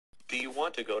Do you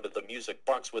want to go to the music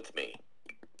box with me?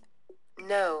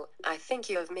 No, I think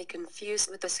you have me confused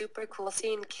with the super cool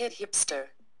scene kid hipster.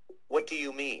 What do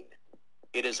you mean?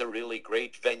 It is a really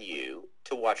great venue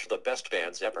to watch the best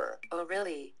bands ever. Oh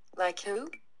really? Like who?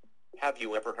 Have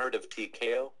you ever heard of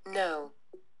TKO? No.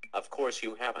 Of course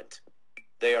you haven't.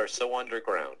 They are so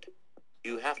underground.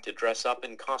 You have to dress up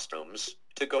in costumes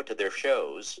to go to their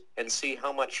shows and see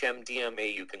how much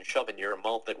MDMA you can shove in your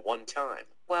mouth at one time.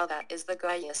 Well, that is the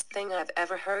gayest thing I've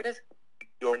ever heard of.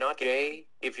 You're not gay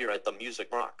if you're at the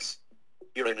music box.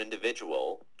 You're an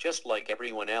individual, just like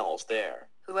everyone else there.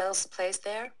 Who else plays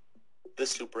there? The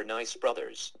Super Nice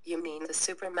Brothers. You mean the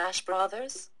Super Mash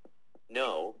Brothers?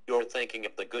 No, you're thinking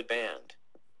of the good band.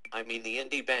 I mean the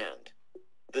indie band.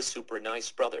 The Super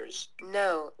Nice Brothers.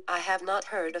 No, I have not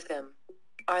heard of them.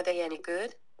 Are they any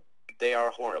good? They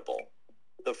are horrible.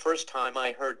 The first time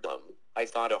I heard them, I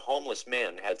thought a homeless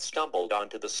man had stumbled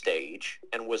onto the stage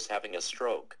and was having a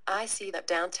stroke. I see that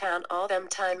downtown all them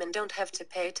time and don't have to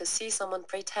pay to see someone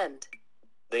pretend.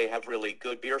 They have really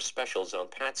good beer specials on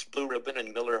Pat's Blue Ribbon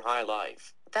and Miller High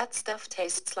Life. That stuff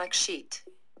tastes like sheet.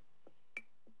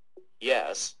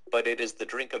 Yes, but it is the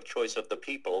drink of choice of the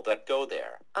people that go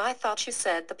there. I thought you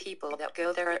said the people that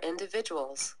go there are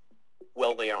individuals.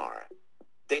 Well, they are.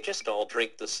 They just all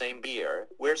drink the same beer,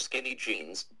 wear skinny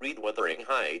jeans, read Wuthering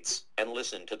Heights, and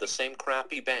listen to the same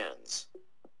crappy bands.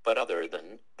 But other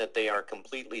than that, they are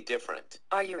completely different.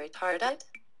 Are you retarded?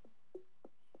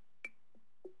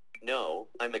 No,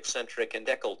 I'm eccentric and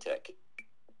eclectic.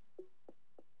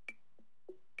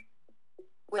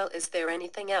 Well, is there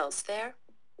anything else there?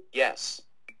 Yes.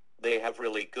 They have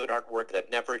really good artwork that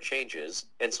never changes,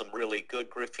 and some really good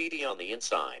graffiti on the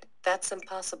inside. That's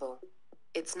impossible.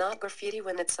 It's not graffiti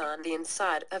when it's on the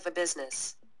inside of a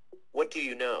business. What do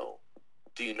you know?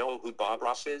 Do you know who Bob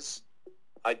Ross is?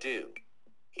 I do.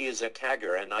 He is a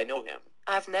tagger and I know him.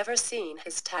 I've never seen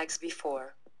his tags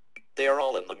before. They are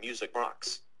all in the music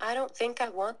box. I don't think I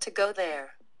want to go there.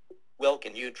 Well,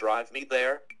 can you drive me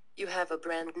there? You have a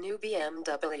brand new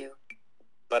BMW.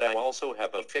 But I also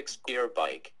have a fixed gear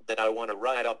bike that I want to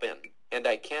ride up in, and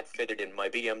I can't fit it in my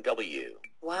BMW.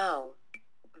 Wow.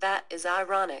 That is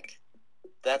ironic.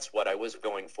 That's what I was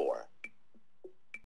going for.